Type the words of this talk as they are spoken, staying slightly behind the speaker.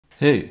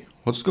Hey,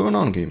 what's going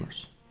on,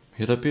 gamers?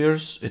 It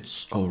appears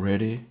it's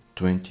already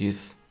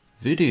 20th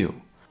video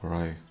where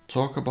I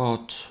talk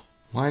about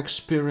my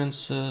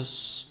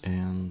experiences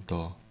and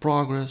the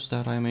progress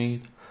that I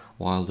made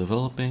while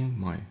developing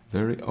my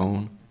very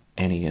own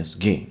NES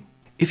game.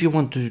 If you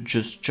want to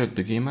just check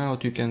the game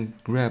out, you can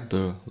grab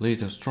the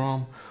latest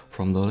ROM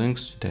from the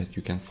links that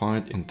you can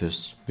find in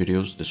this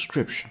video's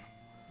description.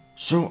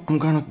 So I'm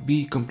gonna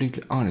be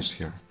completely honest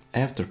here.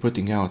 After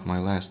putting out my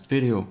last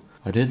video,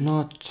 I did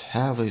not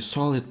have a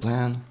solid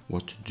plan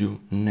what to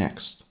do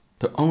next.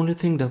 The only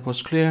thing that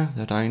was clear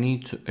that I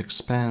need to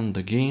expand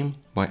the game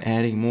by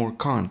adding more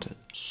content,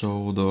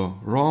 so the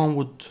ROM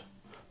would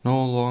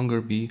no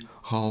longer be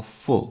half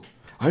full.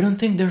 I don't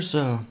think there's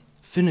a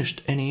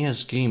finished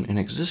NES game in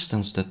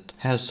existence that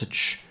has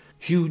such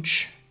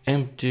huge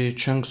empty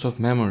chunks of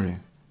memory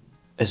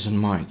as in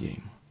my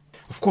game.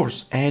 Of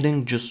course,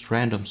 adding just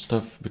random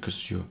stuff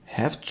because you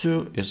have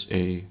to is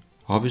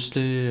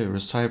obviously a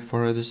recipe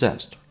for a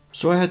disaster.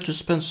 So I had to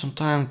spend some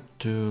time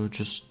to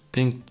just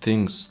think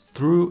things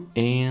through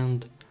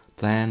and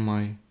plan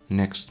my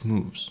next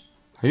moves.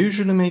 I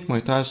usually make my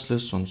task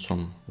list on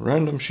some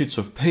random sheets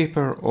of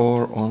paper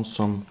or on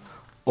some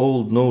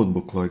old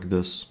notebook like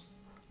this.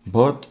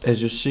 But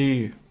as you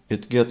see,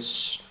 it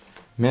gets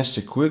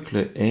messy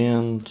quickly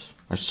and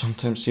I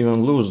sometimes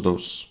even lose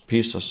those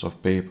pieces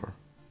of paper.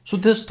 So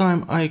this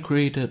time I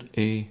created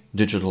a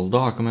digital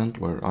document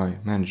where I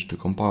managed to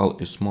compile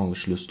a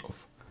smallish list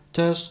of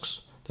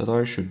tasks that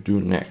I should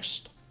do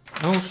next.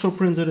 I also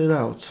printed it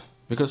out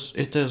because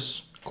it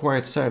is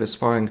quite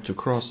satisfying to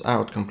cross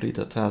out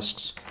completed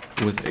tasks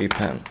with a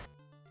pen.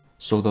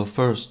 So the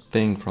first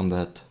thing from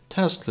that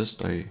task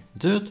list I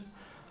did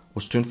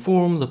was to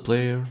inform the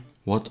player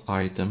what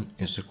item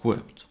is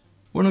equipped.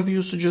 One of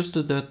you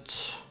suggested that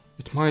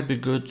it might be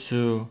good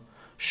to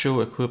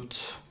show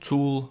equipped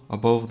tool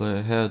above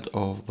the head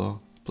of the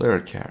player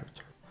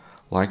character,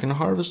 like in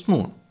Harvest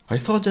Moon. I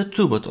thought that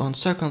too, but on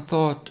second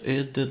thought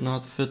it did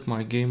not fit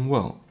my game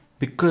well,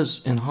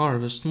 because in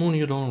Harvest Moon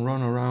you don't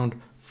run around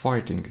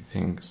fighting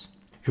things.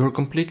 You're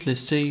completely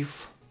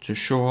safe to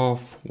show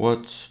off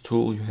what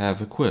tool you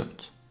have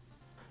equipped.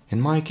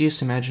 In my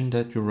case, imagine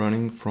that you're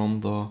running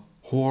from the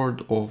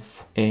horde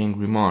of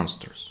angry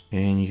monsters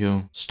and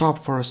you stop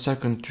for a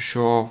second to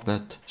show off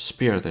that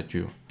spear that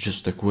you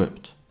just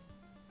equipped.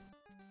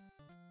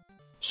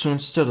 So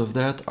instead of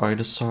that, I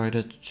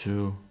decided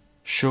to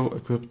show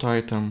equipped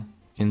item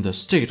in the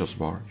status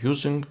bar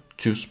using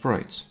two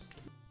sprites.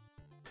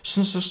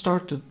 Since I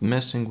started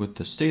messing with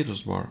the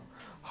status bar,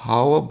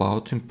 how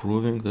about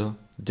improving the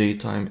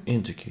daytime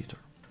indicator?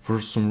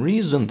 For some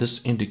reason this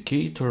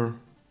indicator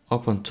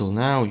up until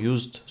now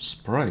used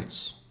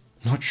sprites.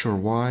 Not sure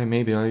why,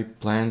 maybe I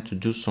planned to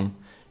do some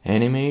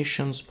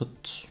animations,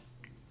 but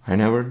I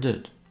never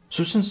did.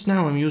 So since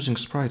now I'm using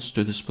sprites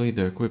to display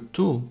the equipped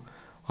tool,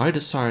 I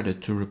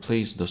decided to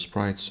replace the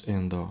sprites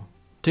in the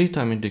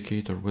daytime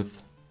indicator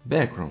with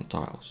background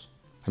tiles.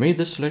 I made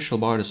the celestial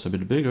bodies a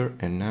bit bigger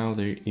and now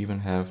they even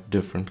have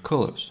different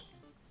colors.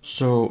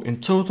 So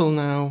in total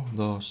now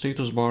the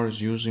status bar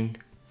is using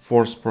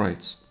 4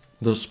 sprites.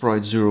 The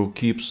sprite 0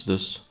 keeps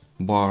this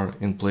bar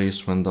in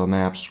place when the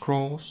map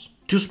scrolls.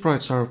 2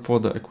 sprites are for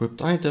the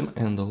equipped item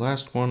and the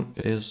last one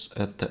is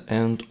at the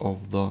end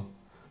of the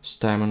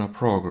stamina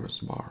progress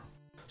bar.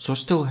 So I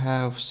still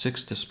have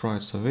 60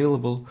 sprites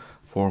available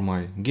for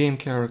my game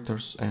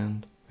characters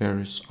and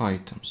various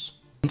items.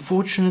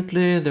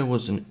 Unfortunately, there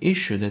was an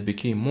issue that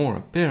became more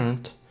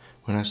apparent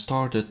when I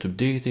started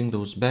updating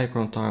those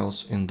background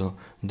tiles in the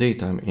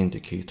daytime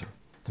indicator.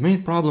 The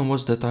main problem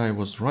was that I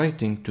was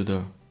writing to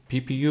the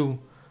PPU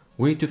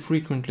way too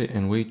frequently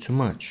and way too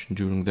much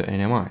during the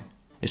NMI,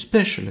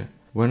 especially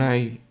when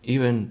I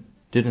even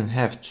didn't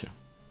have to,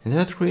 and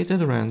that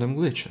created random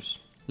glitches.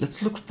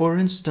 Let's look for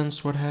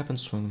instance what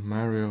happens when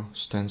Mario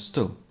stands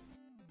still.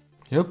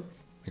 Yep,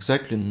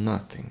 exactly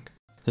nothing.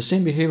 The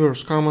same behavior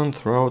is common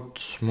throughout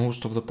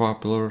most of the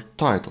popular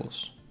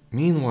titles.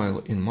 Meanwhile,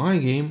 in my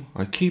game,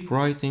 I keep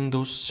writing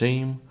those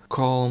same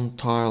column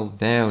tile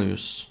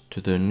values to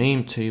the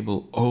name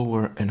table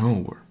over and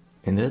over,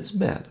 and that's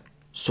bad.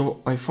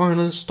 So I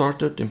finally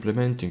started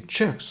implementing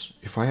checks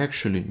if I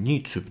actually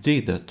need to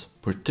update that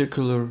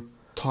particular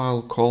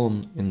tile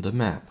column in the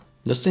map.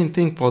 The same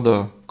thing for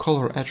the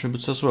color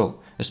attributes as well,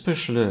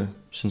 especially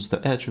since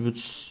the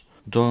attributes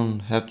don't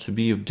have to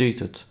be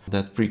updated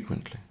that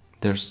frequently.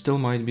 There still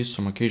might be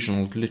some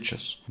occasional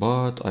glitches,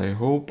 but I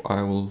hope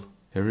I will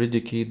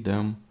eradicate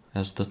them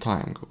as the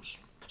time goes.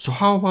 So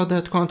how about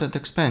that content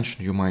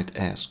expansion, you might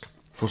ask?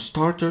 For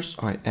starters,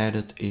 I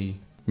added a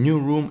new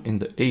room in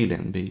the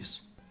alien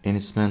base, and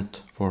it's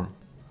meant for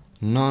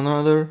none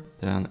other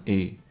than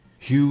a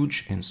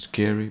huge and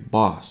scary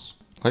boss.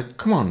 Like,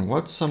 come on,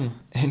 what's some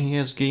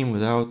NES game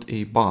without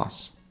a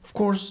boss? Of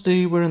course,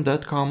 they weren't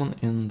that common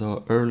in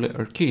the early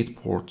arcade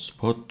ports,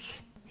 but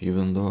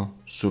even the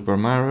Super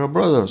Mario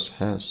Bros.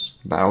 Has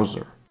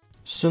Bowser.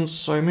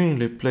 Since I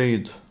mainly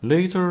played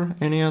later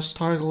NES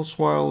titles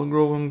while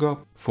growing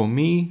up, for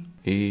me,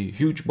 a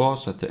huge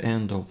boss at the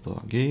end of the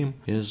game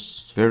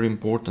is very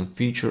important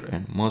feature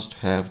and must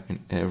have in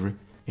every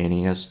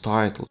NES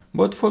title.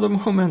 But for the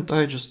moment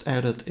I just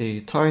added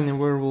a tiny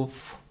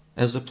werewolf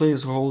as a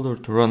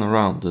placeholder to run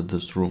around in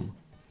this room.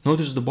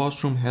 Notice the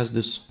boss room has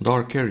this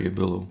dark area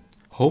below.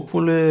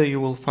 Hopefully you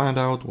will find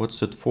out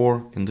what's it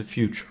for in the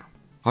future.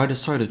 I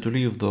decided to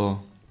leave the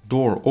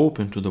door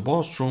open to the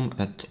boss room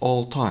at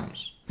all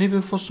times.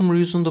 Maybe for some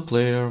reason the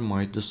player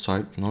might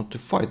decide not to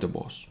fight the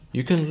boss.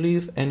 You can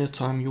leave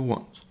anytime you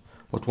want,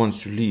 but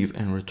once you leave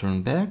and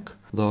return back,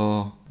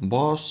 the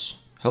boss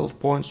health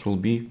points will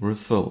be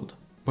refilled.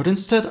 But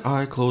instead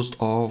I closed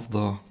off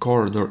the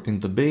corridor in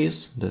the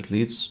base that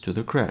leads to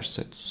the crash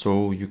set,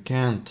 so you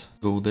can't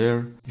go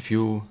there if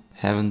you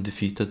haven't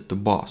defeated the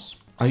boss.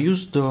 I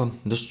used the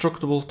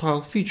destructible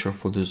tile feature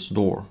for this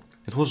door.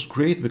 It was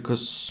great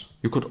because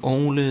you could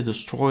only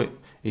destroy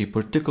a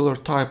particular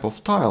type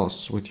of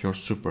tiles with your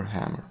super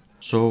hammer.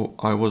 So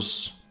I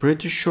was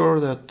pretty sure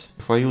that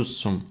if I used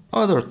some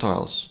other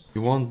tiles,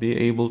 you won't be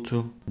able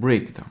to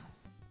break them.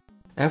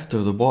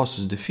 After the boss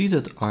is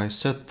defeated, I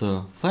set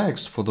the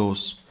flags for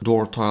those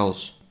door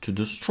tiles to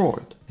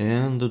destroyed,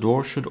 and the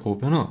door should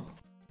open up.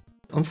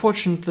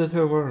 Unfortunately,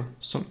 there were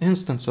some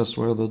instances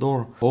where the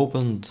door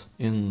opened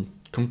in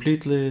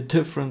completely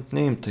different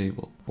name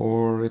table,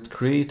 or it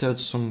created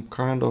some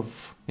kind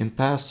of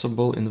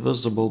impassable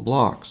invisible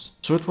blocks.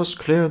 So it was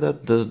clear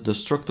that the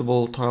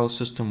destructible tile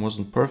system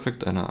wasn't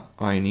perfect and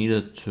I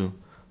needed to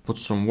put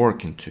some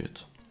work into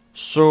it.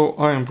 So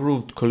I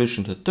improved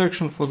collision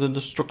detection for the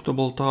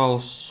destructible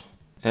tiles,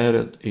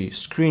 added a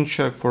screen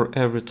check for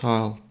every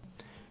tile,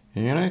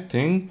 and I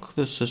think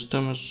the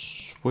system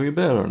is way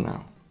better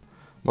now.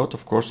 But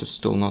of course it's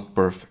still not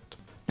perfect.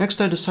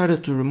 Next I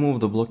decided to remove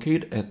the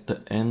blockade at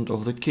the end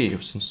of the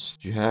cave, since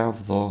you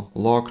have the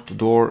locked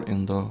door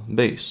in the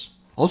base.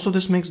 Also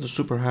this makes the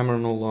super hammer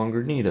no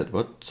longer needed,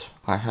 but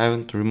I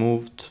haven't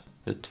removed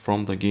it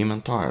from the game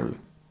entirely.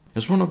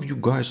 As one of you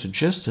guys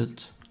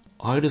suggested,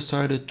 I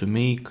decided to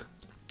make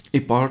a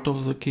part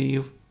of the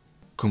cave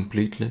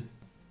completely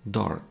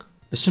dark.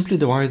 I simply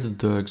divided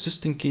the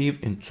existing cave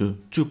into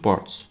two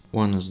parts.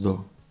 One is the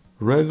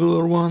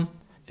regular one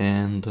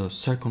and the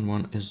second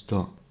one is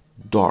the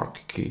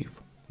dark cave.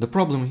 The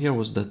problem here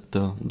was that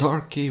the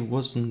dark cave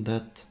wasn't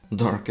that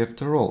dark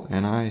after all,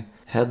 and I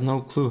had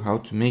no clue how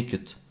to make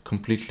it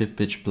completely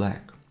pitch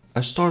black.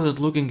 I started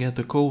looking at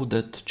the code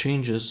that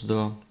changes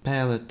the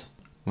palette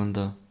when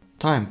the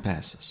time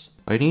passes.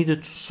 I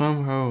needed to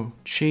somehow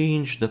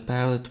change the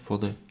palette for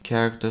the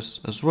characters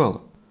as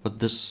well, but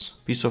this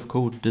piece of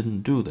code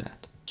didn't do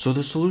that. So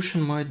the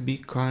solution might be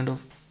kind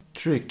of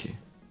tricky.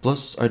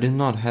 Plus I did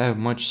not have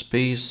much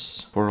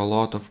space for a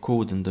lot of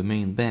code in the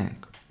main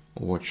bank.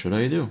 What should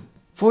I do?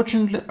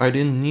 Fortunately, I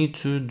didn't need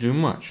to do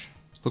much.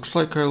 Looks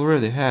like I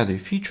already had a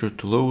feature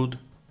to load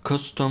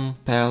custom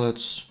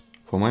palettes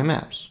for my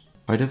maps.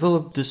 I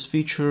developed this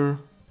feature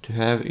to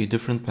have a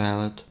different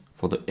palette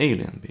for the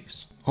alien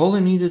base. All I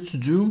needed to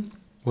do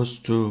was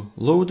to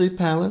load a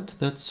palette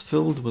that's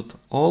filled with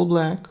all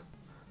black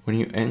when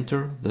you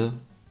enter the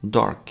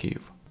dark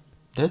cave.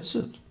 That's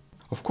it.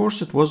 Of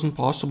course, it wasn't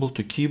possible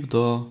to keep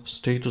the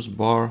status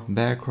bar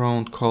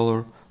background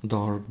color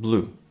dark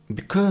blue,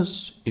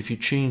 because if you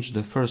change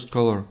the first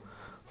color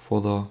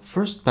for the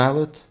first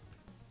palette,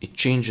 it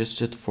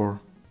changes it for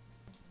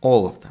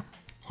all of them.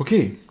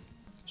 Okay,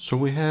 so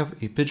we have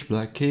a pitch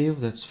black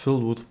cave that's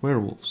filled with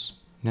werewolves.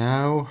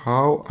 Now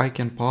how I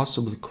can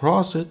possibly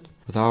cross it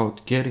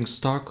without getting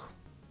stuck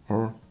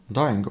or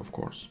dying, of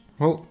course?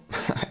 Well,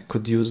 I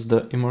could use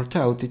the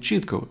immortality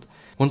cheat code.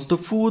 Once the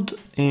food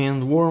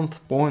and warmth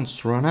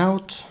points run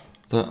out,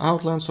 the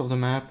outlines of the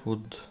map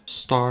would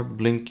start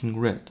blinking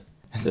red.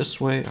 And this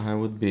way I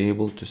would be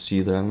able to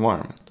see the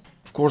environment.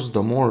 Of course,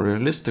 the more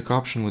realistic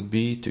option would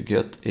be to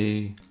get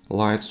a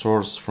light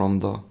source from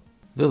the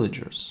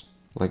villagers,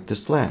 like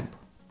this lamp.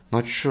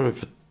 Not sure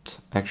if it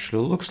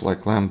actually looks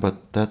like lamp,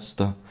 but that's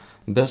the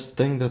best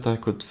thing that I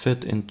could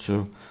fit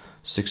into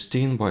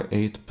 16 by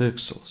 8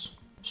 pixels.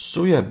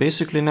 So yeah,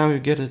 basically now you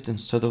get it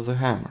instead of the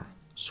hammer.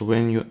 So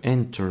when you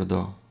enter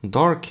the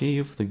dark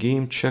cave, the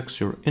game checks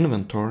your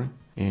inventory,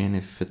 and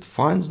if it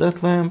finds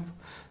that lamp,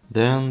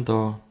 then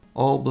the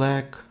all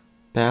black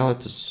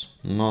palette is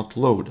not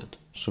loaded,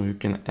 so you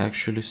can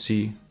actually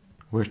see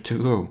where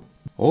to go.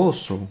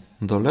 Also,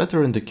 the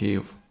letter in the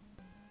cave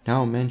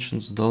now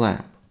mentions the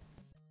lamp.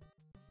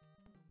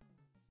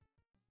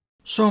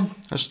 So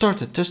I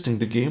started testing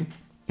the game,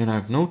 and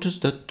I've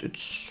noticed that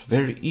it's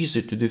very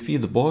easy to defeat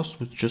the boss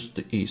with just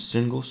a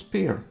single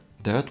spear.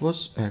 That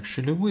was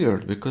actually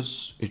weird,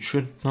 because it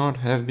should not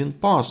have been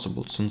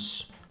possible,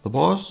 since the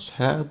boss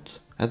had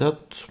at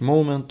that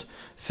moment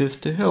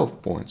 50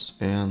 health points,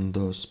 and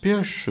the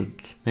spear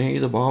should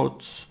made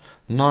about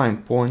 9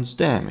 points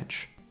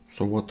damage.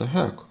 So what the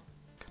heck?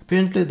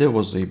 Apparently there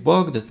was a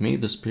bug that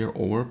made the spear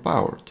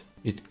overpowered.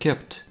 It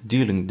kept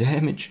dealing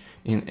damage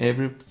in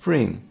every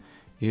frame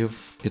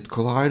if it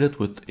collided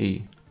with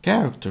a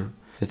character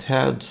that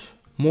had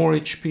more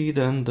HP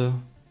than the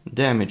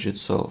damage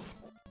itself.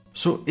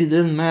 So it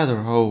didn't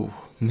matter how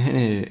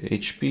many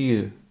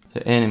HP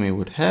the enemy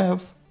would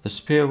have, the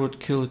spear would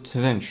kill it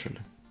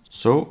eventually.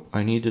 So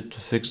I needed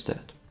to fix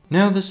that.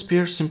 Now the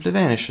spear simply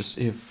vanishes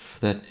if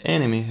that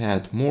enemy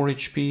had more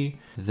HP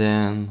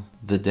than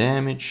the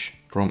damage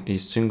from a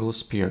single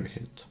spear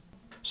hit.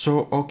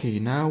 So okay,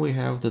 now we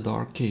have the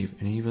dark cave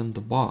and even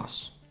the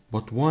boss.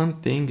 But one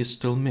thing is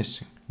still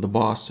missing. The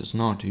boss is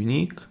not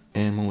unique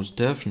and most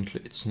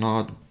definitely it's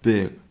not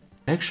big.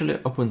 Actually,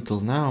 up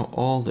until now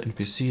all the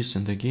NPCs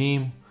in the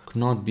game could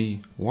not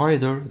be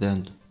wider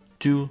than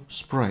 2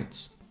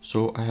 sprites.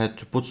 So I had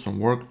to put some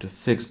work to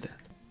fix that.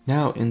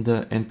 Now in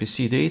the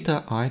NPC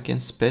data I can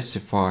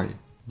specify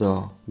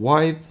the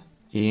width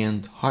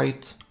and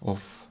height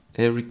of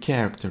every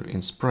character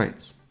in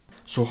sprites.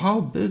 So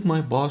how big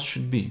my boss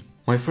should be?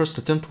 My first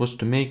attempt was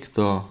to make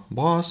the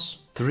boss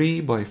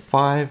 3 by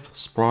 5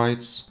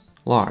 sprites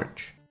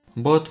large.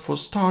 But for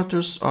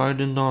starters I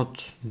did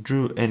not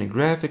draw any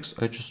graphics,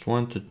 I just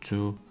wanted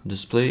to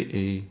display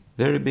a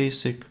very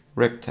basic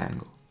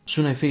rectangle.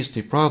 Soon I faced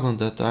a problem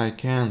that I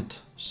can't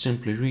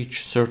simply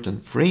reach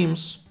certain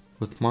frames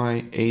with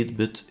my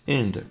 8-bit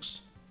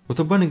index. With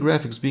the bunny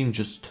graphics being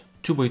just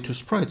 2 by 2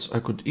 sprites, I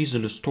could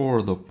easily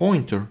store the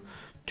pointer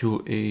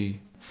to a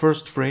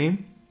first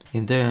frame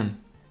and then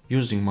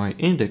using my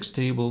index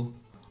table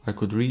I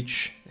could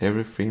reach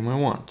every frame I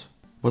want.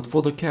 But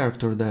for the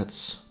character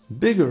that's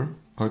bigger,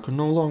 I could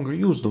no longer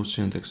use those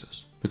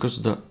indexes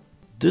because the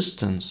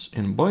distance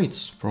in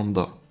bytes from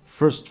the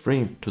first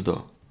frame to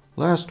the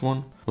last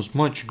one was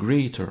much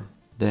greater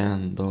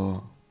than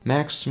the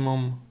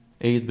maximum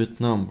 8-bit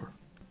number.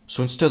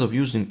 So instead of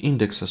using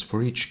indexes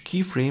for each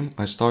keyframe,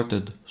 I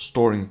started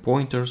storing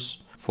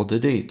pointers for the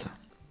data.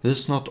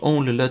 This not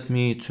only let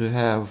me to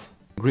have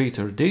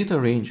greater data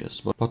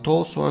ranges, but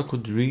also I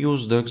could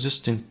reuse the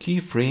existing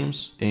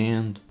keyframes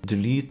and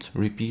delete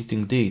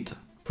repeating data.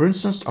 For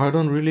instance, I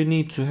don't really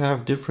need to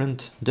have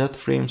different death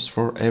frames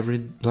for every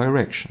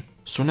direction.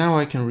 So now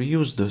I can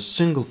reuse the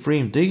single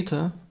frame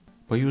data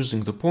by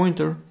using the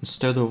pointer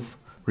instead of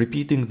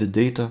repeating the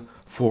data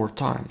 4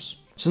 times.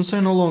 Since I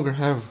no longer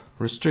have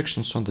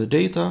restrictions on the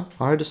data,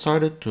 I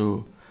decided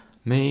to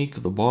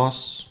make the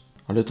boss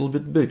a little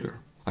bit bigger.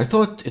 I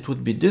thought it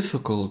would be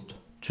difficult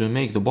to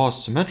make the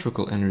boss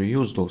symmetrical and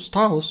reuse those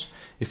tiles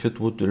if it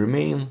would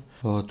remain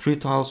 3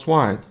 tiles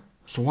wide.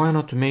 So why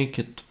not to make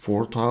it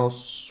 4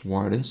 tiles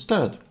wide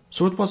instead?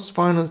 So it was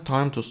finally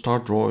time to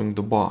start drawing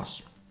the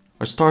boss.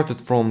 I started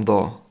from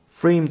the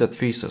frame that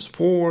faces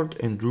forward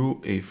and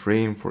drew a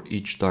frame for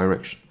each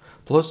direction,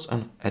 plus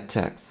an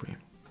attack frame.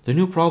 The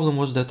new problem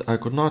was that I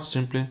could not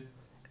simply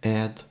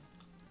add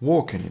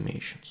walk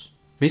animations.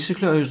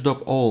 Basically I used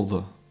up all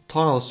the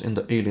tiles in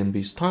the Alien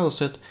Beast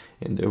tileset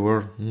and there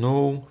were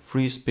no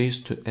free space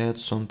to add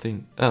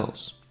something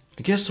else.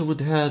 I guess I would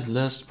have had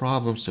less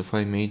problems if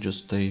I made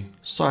just a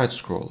side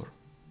scroller.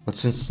 But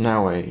since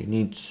now I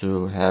need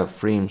to have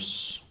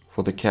frames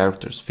for the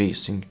characters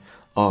facing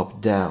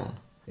up, down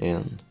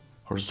and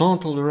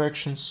horizontal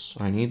directions,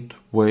 I need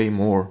way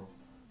more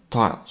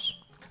tiles.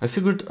 I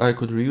figured I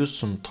could reuse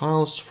some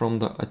tiles from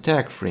the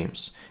attack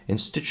frames and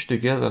stitch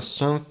together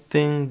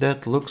something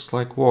that looks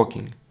like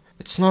walking.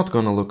 It's not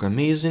gonna look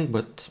amazing,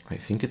 but I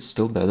think it's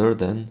still better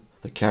than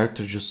the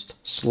character just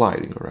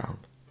sliding around.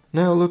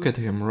 Now look at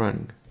him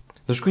running.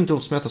 The Screen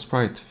Tilts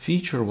Metasprite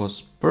feature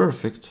was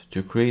perfect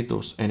to create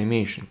those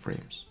animation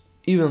frames.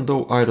 Even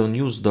though I don't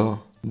use the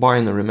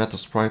binary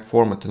Metasprite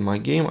format in my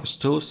game, I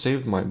still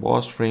saved my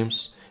boss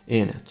frames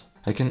in it.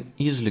 I can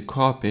easily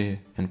copy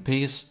and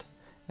paste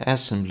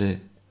assembly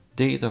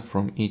data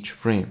from each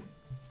frame.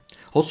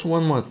 Also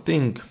one more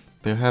thing,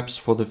 perhaps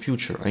for the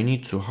future, I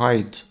need to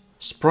hide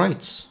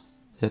sprites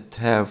that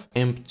have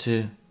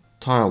empty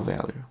tile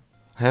value.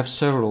 I have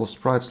several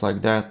sprites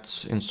like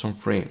that in some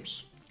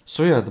frames.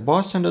 So yeah, the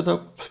boss ended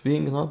up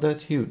being not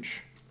that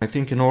huge. I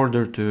think in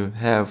order to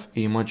have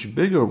a much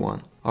bigger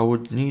one, I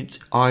would need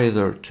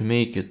either to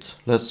make it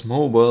less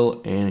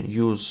mobile and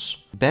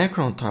use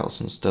background tiles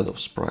instead of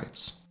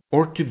sprites,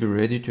 or to be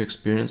ready to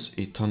experience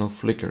a ton of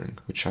flickering,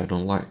 which I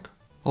don't like.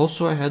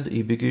 Also I had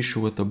a big issue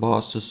with the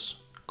boss's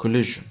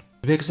collision.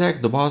 To be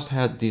exact, the boss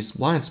had these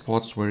blind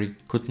spots where he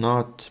could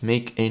not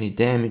make any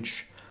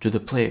damage to the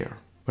player.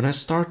 When I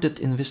started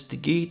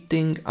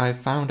investigating, I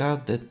found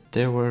out that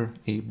there were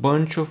a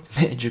bunch of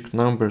magic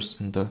numbers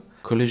in the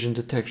collision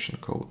detection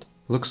code.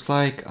 Looks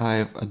like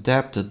I've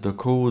adapted the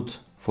code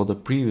for the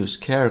previous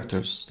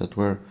characters that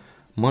were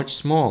much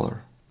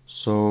smaller.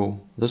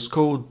 So this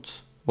code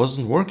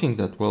wasn't working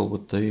that well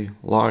with the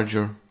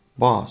larger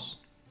boss.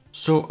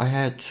 So I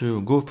had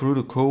to go through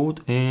the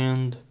code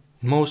and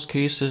in most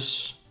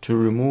cases to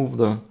remove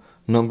the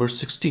number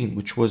 16,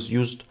 which was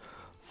used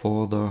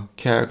for the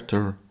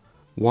character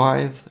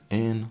width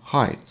and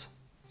height.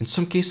 In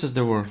some cases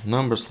there were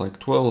numbers like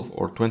 12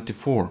 or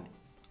 24.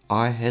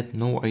 I had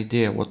no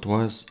idea what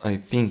was I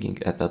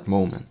thinking at that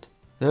moment.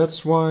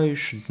 That's why you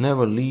should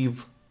never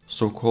leave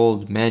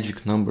so-called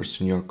magic numbers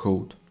in your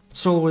code.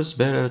 It's always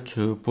better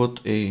to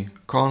put a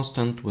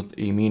constant with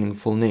a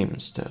meaningful name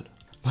instead.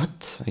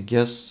 But I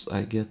guess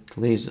I get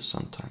lazy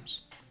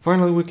sometimes.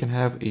 Finally, we can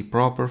have a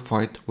proper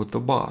fight with the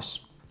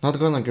boss. Not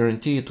gonna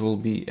guarantee it will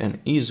be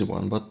an easy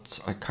one, but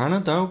I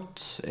kinda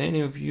doubt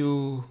any of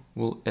you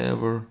will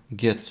ever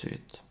get to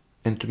it.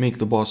 And to make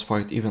the boss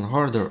fight even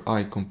harder,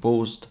 I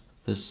composed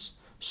this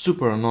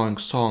super annoying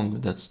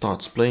song that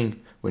starts playing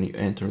when you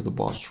enter the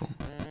boss room.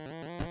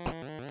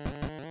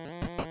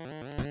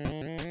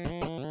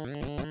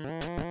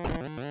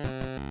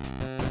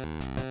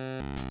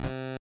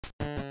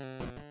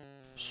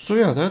 So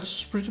yeah,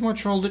 that's pretty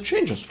much all the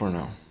changes for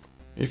now.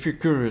 If you're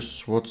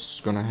curious what's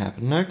gonna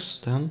happen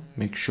next, then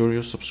make sure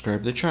you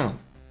subscribe the channel.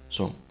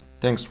 So,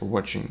 thanks for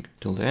watching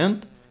till the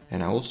end,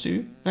 and I will see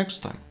you next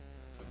time.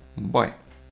 Bye.